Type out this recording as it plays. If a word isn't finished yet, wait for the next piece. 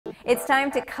It's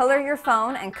time to color your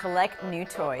phone and collect new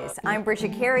toys. I'm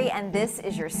Bridget Carey, and this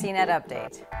is your CNET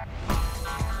update.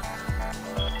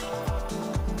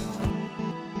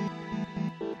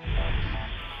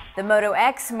 The Moto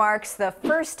X marks the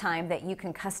first time that you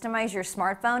can customize your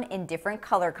smartphone in different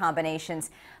color combinations.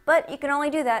 But you can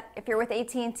only do that if you're with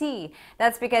AT&T.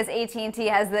 That's because AT&T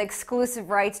has the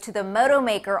exclusive rights to the Moto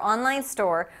Maker online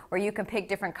store, where you can pick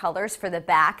different colors for the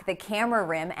back, the camera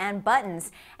rim, and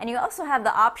buttons. And you also have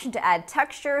the option to add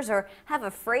textures or have a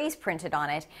phrase printed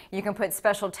on it. You can put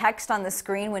special text on the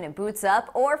screen when it boots up,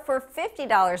 or for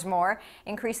 $50 more,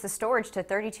 increase the storage to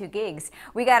 32 gigs.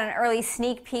 We got an early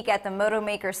sneak peek at the Moto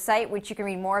Maker site, which you can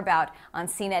read more about on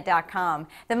CNET.com.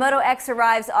 The Moto X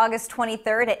arrives August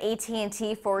 23rd at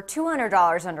AT&T for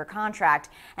 $200 under contract,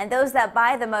 and those that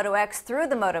buy the Moto X through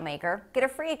the Moto Maker get a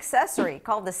free accessory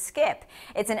called the Skip.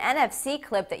 It's an NFC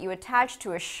clip that you attach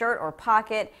to a shirt or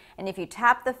pocket, and if you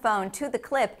tap the phone to the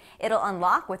clip, it'll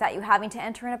unlock without you having to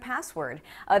enter in a password.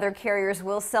 Other carriers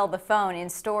will sell the phone in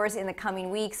stores in the coming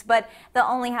weeks, but they'll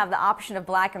only have the option of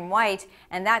black and white,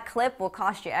 and that clip will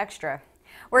cost you extra.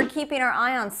 We're keeping our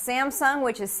eye on Samsung,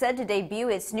 which is said to debut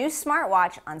its new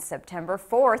smartwatch on September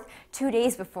 4th, 2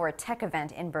 days before a tech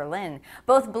event in Berlin.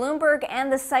 Both Bloomberg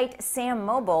and the site Sam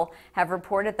Mobile have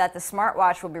reported that the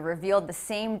smartwatch will be revealed the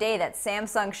same day that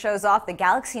Samsung shows off the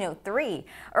Galaxy Note 3.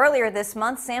 Earlier this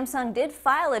month, Samsung did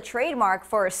file a trademark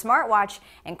for a smartwatch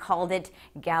and called it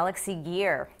Galaxy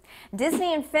Gear.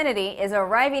 Disney Infinity is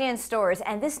arriving in stores,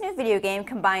 and this new video game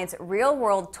combines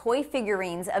real-world toy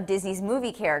figurines of Disney's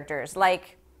movie characters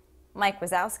like Mike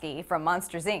Wazowski from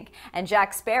Monsters, Inc. and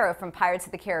Jack Sparrow from Pirates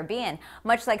of the Caribbean.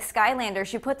 Much like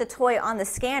Skylanders, you put the toy on the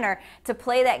scanner to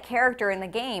play that character in the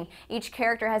game. Each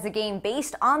character has a game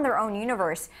based on their own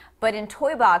universe, but in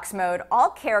Toy Box mode,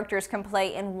 all characters can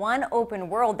play in one open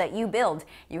world that you build.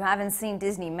 You haven't seen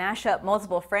Disney mash up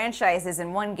multiple franchises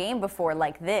in one game before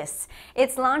like this.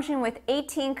 It's launching with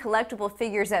 18 collectible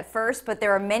figures at first, but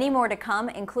there are many more to come,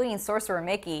 including Sorcerer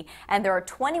Mickey, and there are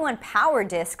 21 power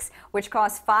discs, which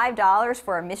cost $5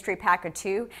 for a mystery pack of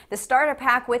 2. The starter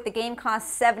pack with the game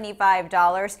costs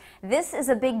 $75. This is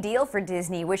a big deal for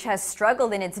Disney, which has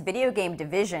struggled in its video game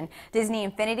division. Disney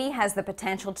Infinity has the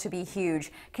potential to be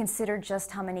huge. Consider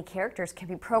just how many characters can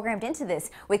be programmed into this,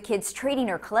 with kids trading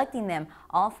or collecting them,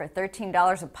 all for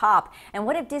 $13 a pop. And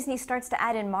what if Disney starts to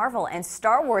add in Marvel and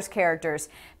Star Wars characters?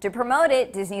 To promote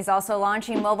it, Disney's also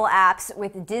launching mobile apps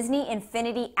with Disney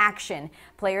Infinity Action.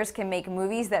 Players can make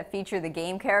movies that feature the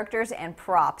game characters and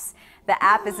props. The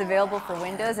app is available for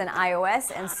Windows and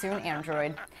iOS, and soon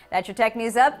Android. That's your tech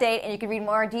news update, and you can read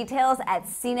more details at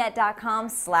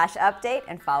cnet.com/update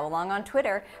and follow along on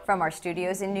Twitter. From our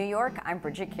studios in New York, I'm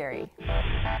Bridget Carey.